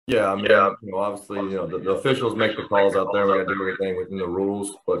Yeah, I mean, obviously, the officials make the calls out there. We got to do everything within the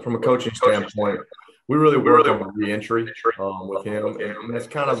rules. But from a coaching standpoint, we really work on the reentry with him, and that's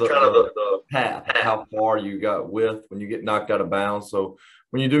kind of the path of how far you got with when you get knocked out of bounds. So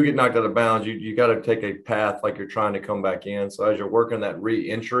when you do get knocked out of bounds, you got to take a path like you're trying to come back in. So as you're working that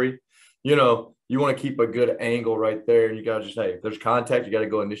reentry, you want to keep a good angle right there, and you got to just, hey, if there's contact, you got to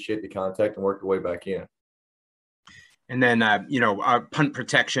go initiate the contact and work your way back in. And then, punt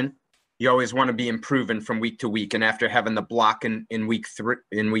protection, you always want to be improving from week to week. And after having the block in week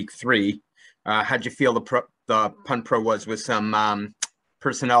three, how'd you feel the punt pro was with some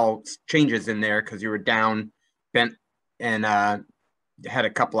personnel changes in there because you were down, bent, and had a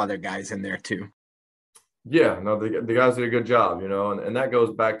couple other guys in there too? Yeah, no, the guys did a good job, and that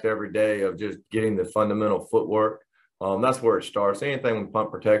goes back to every day of just getting the fundamental footwork. That's where it starts. Anything with punt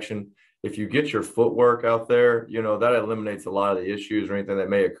protection, if you get your footwork out there, that eliminates a lot of the issues or anything that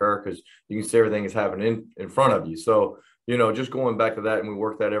may occur because you can see everything is happening in front of you. So, just going back to that, and we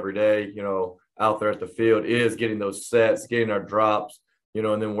work that every day, out there at the field is getting those sets, getting our drops,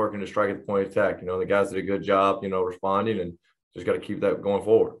 and then working to strike at the point of attack. The guys did a good job, responding, and just got to keep that going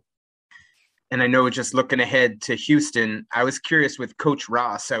forward. And I know just looking ahead to Houston, I was curious with Coach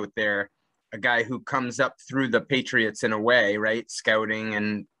Ross out there, a guy who comes up through the Patriots in a way, right?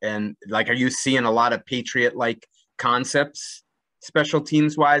 Scouting and like, are you seeing a lot of Patriot-like concepts special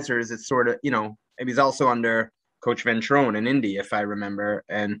teams wise, or is it sort of, maybe he's also under Coach Ventrone in Indy, if I remember.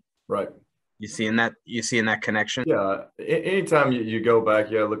 And right. You seeing that connection? Yeah. Anytime you go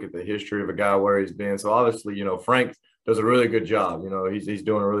back, look at the history of a guy where he's been. So obviously, Frank does a really good job. He's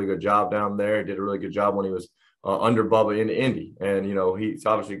doing a really good job down there. He did a really good job when he was under Bubba in Indy. And, he's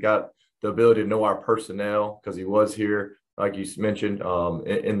obviously got the ability to know our personnel because he was here, like you mentioned,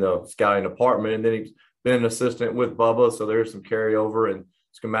 in the scouting department. And then he's been an assistant with Bubba. So there's some carryover and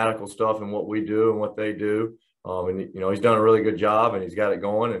schematical stuff and what we do and what they do. And, he's done a really good job and he's got it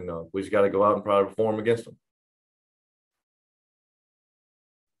going. And we just got to go out and try to perform against him.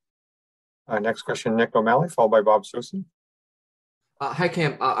 Next question, Nick O'Malley, followed by Bob Socci. Hi,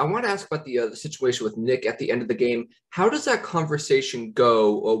 Cam. I want to ask about the situation with Nick at the end of the game. How does that conversation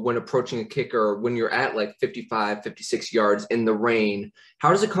go when approaching a kicker, when you're at like 55, 56 yards in the rain?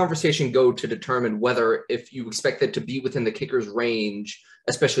 How does the conversation go to determine whether if you expect it to be within the kicker's range,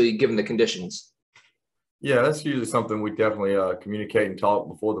 especially given the conditions? Yeah, that's usually something we definitely communicate and talk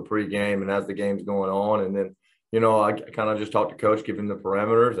before the pregame and as the game's going on. And then, I kind of just talk to coach, give him the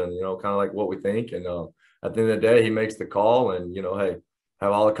parameters and, kind of like what we think. And at the end of the day, he makes the call and, hey,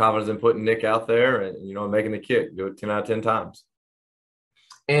 have all the confidence in putting Nick out there and, making the kick, do it 10 out of 10 times.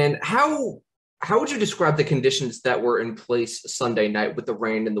 And how would you describe the conditions that were in place Sunday night with the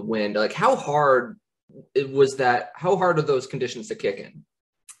rain and the wind? Like how hard was that? How hard are those conditions to kick in?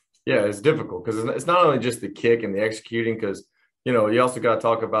 Yeah, it's difficult because it's not only just the kick and the executing because, you also got to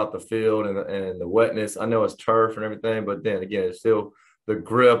talk about the field and the wetness. I know it's turf and everything, but then again, it's still the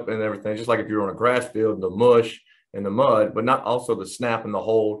grip and everything, just like if you're on a grass field, the mush and the mud, but not also the snap and the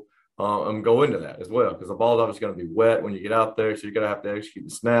hold go into that as well because the ball's obviously going to be wet when you get out there. So you're going to have to execute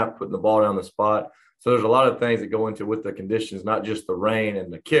the snap, putting the ball down the spot. So there's a lot of things that go into with the conditions, not just the rain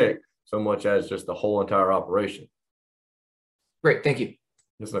and the kick so much as just the whole entire operation. Great. Thank you.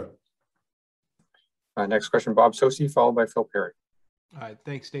 Yes, sir. Next question, Bob Socci, followed by Phil Perry. All right.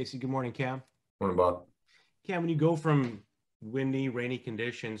 Thanks, Stacy. Good morning, Cam. Morning, Bob. Cam, when you go from windy, rainy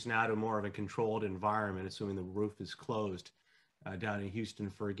conditions now to more of a controlled environment, assuming the roof is closed down in Houston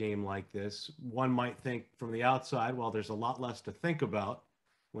for a game like this, one might think from the outside, well, there's a lot less to think about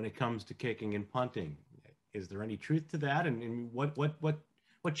when it comes to kicking and punting. Is there any truth to that? And what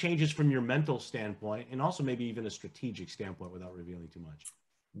changes from your mental standpoint and also maybe even a strategic standpoint without revealing too much?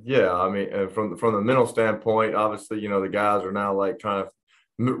 Yeah, I mean, from the mental standpoint, obviously, the guys are now like trying to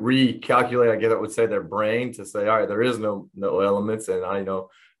recalculate, I guess I would say, their brain to say, all right, there is no elements, and I don't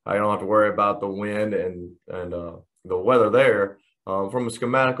have to worry about the wind and the weather there. From a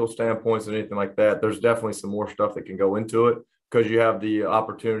schematical standpoint and anything like that, there's definitely some more stuff that can go into it because you have the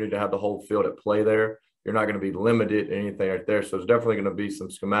opportunity to have the whole field at play there. You're not going to be limited in anything right there. So there's definitely going to be some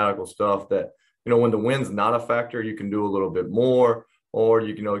schematical stuff that, when the wind's not a factor, you can do a little bit more, or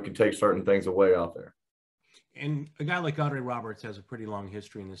you can take certain things away out there. And a guy like Andre Roberts has a pretty long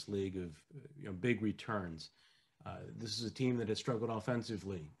history in this league of big returns. This is a team that has struggled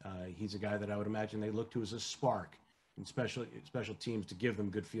offensively. He's a guy that I would imagine they look to as a spark in special teams to give them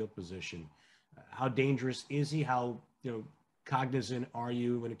good field position. How dangerous is he? How cognizant are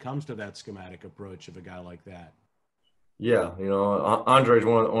you when it comes to that schematic approach of a guy like that? Yeah, Andre's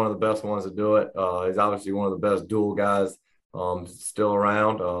one of the best ones to do it. He's obviously one of the best dual guys still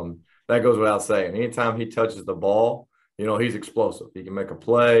around. That goes without saying. Anytime he touches the ball, he's explosive. He can make a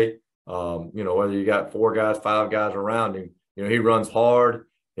play. Whether you got 4 guys, 5 guys around him, he runs hard.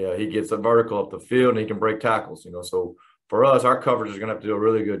 Yeah, he gets a vertical up the field and he can break tackles. So for us, our coverage is going to have to do a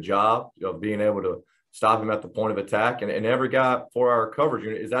really good job of being able to stop him at the point of attack. And every guy for our coverage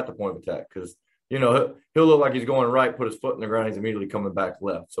unit is at the point of attack because, he'll look like he's going right, put his foot in the ground, he's immediately coming back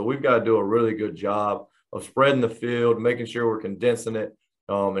left. So we've got to do a really good job of spreading the field, making sure we're condensing it,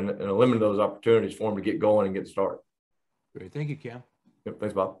 and eliminating those opportunities for him to get going and get started. Great. Thank you, Cam. Yep,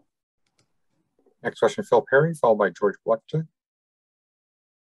 thanks, Bob. Next question, Phil Perry, followed by George Blecton.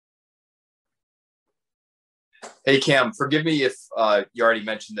 Hey, Cam, forgive me if you already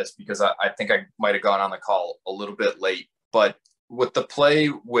mentioned this because I think I might have gone on the call a little bit late. But with the play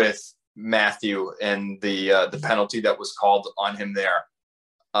with Matthew and the penalty that was called on him there,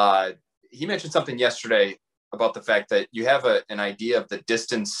 he mentioned something yesterday about the fact that you have an idea of the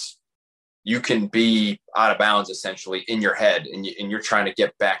distance you can be out of bounds essentially in your head, and you're trying to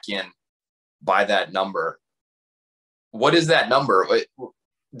get back in by that number. What is that number?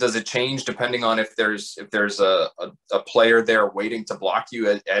 Does it change depending on if there's a player there waiting to block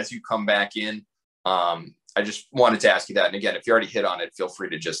you as you come back in? I just wanted to ask you that. And again, if you already hit on it, feel free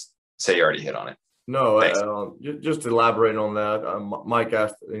to just say you already hit on it. No, just elaborating on that. Mike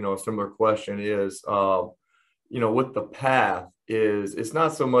asked, a similar question is, with the path it's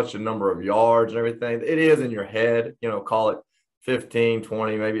not so much the number of yards and everything. It is in your head, call it 15,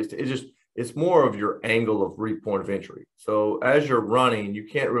 20, maybe it's more of your angle of point of entry. So as you're running, you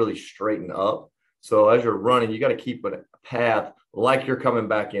can't really straighten up. So as you're running, you got to keep a path like you're coming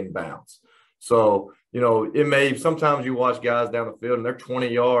back in bounds. So, sometimes you watch guys down the field and they're 20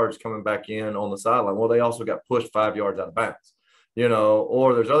 yards coming back in on the sideline. Well, they also got pushed 5 yards out of bounds,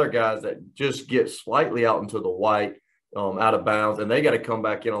 or there's other guys that just get slightly out into the white, out of bounds, and they got to come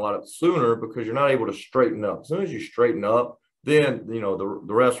back in a lot sooner because you're not able to straighten up. As soon as you straighten up, then,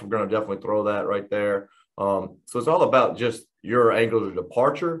 the rest, we're going to definitely throw that right there. So it's all about just your angle of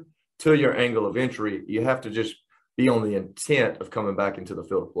departure to your angle of entry. You have to just be on the intent of coming back into the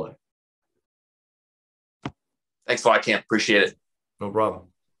field of play. Thanks a lot, Cam. Appreciate it. No problem.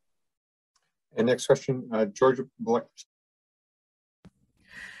 And next question, George Blecton.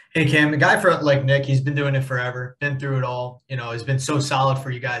 Hey, Cam, a guy like Nick, he's been doing it forever, been through it all, has been so solid for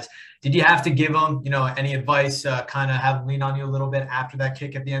you guys. Did you have to give him, any advice, kind of have him lean on you a little bit after that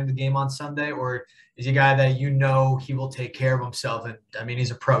kick at the end of the game on Sunday? Or is he a guy that he will take care of himself? And,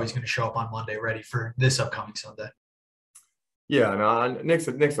 he's a pro. He's going to show up on Monday ready for this upcoming Sunday. Yeah, no, Nick's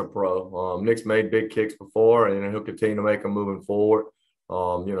a pro. Nick's made big kicks before, and he'll continue to make them moving forward.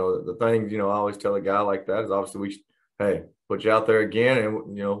 The things, I always tell a guy like that is obviously put you out there again,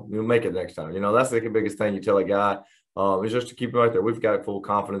 and you'll make it next time. That's the biggest thing you tell a guy is just to keep him right there. We've got full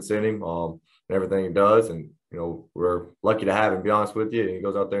confidence in him and everything he does, and we're lucky to have him. To be honest with you, and he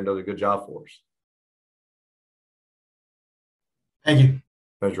goes out there and does a good job for us. Thank you.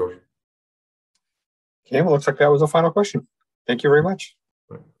 Thanks, George. Okay, well, looks like that was the final question. Thank you very much.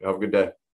 Have a good day.